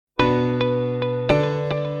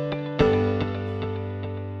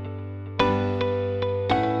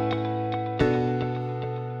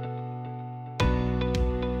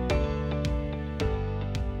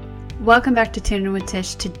Welcome back to Tune In with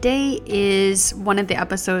Tish. Today is one of the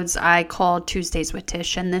episodes I call Tuesdays with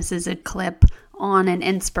Tish, and this is a clip on an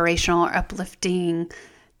inspirational or uplifting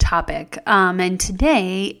topic. And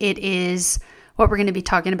today it is, what we're going to be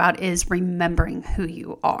talking about is remembering who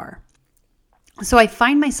you are. So I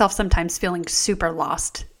find myself sometimes feeling super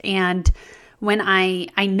lost. And when I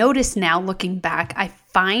notice now looking back, I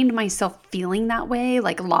find myself feeling that way,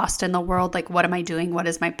 like lost in the world. Like, what am I doing? What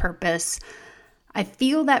is my purpose? I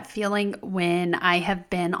feel that feeling when I have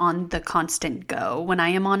been on the constant go. When I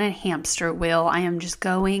am on a hamster wheel, I am just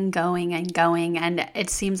going. And it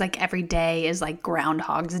seems like every day is like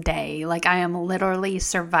Groundhog's Day. Like I am literally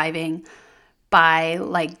surviving by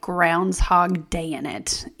like Groundhog Day in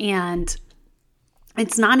it. And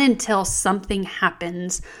it's not until something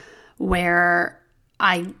happens where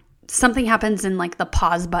something happens and like the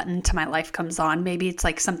pause button to my life comes on. Maybe it's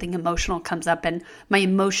like something emotional comes up and my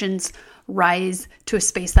emotions rise to a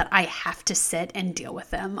space that I have to sit and deal with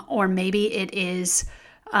them. Or maybe it is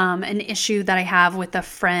an issue that I have with a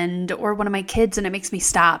friend or one of my kids and it makes me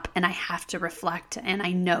stop and I have to reflect. And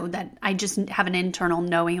I know that I just have an internal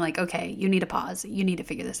knowing like, okay, you need to pause. You need to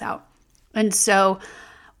figure this out. And so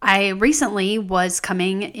I recently was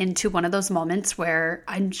coming into one of those moments where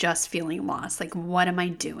I'm just feeling lost. Like, what am I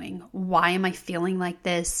doing? Why am I feeling like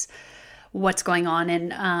this? What's going on?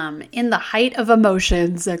 And in the height of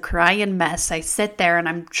emotions, a crying mess, I sit there and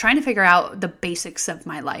I'm trying to figure out the basics of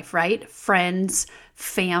my life, right? Friends,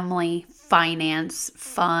 family, finance,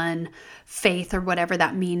 fun, faith, or whatever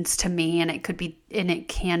that means to me. And it could be, and it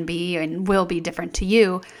can be, and will be different to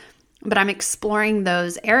you. But I'm exploring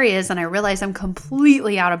those areas and I realize I'm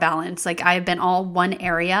completely out of balance. Like I've been all one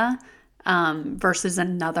area versus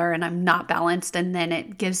another and I'm not balanced. And then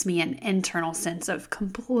it gives me an internal sense of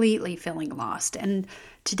completely feeling lost. And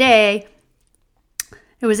today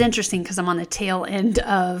it was interesting because I'm on the tail end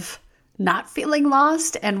of not feeling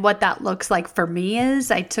lost. And what that looks like for me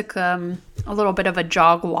is I took a little bit of a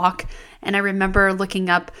jog walk and I remember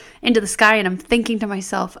looking up into the sky and I'm thinking to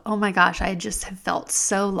myself, oh my gosh, I just have felt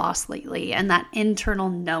so lost lately. And that internal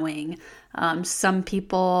knowing, some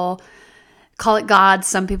people call it God,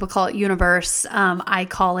 some people call it universe. I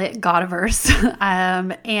call it Godiverse.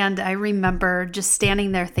 And I remember just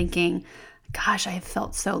standing there thinking, gosh, I have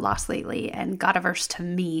felt so lost lately. And Godiverse to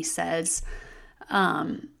me says,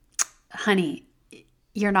 honey,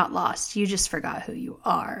 you're not lost. You just forgot who you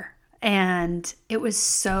are. And it was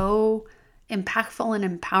so impactful and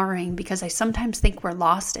empowering because I sometimes think we're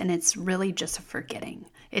lost and it's really just a forgetting.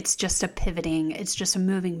 It's just a pivoting. It's just a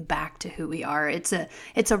moving back to who we are. It's a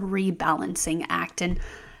rebalancing act. And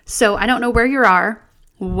so I don't know where you are,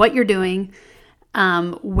 what you're doing,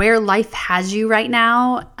 where life has you right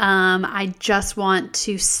now. I just want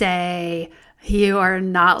to say, you are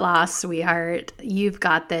not lost, sweetheart. You've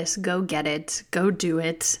got this. Go get it. Go do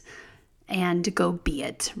it. And go be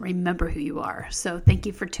it. Remember who you are. So thank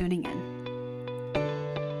you for tuning in.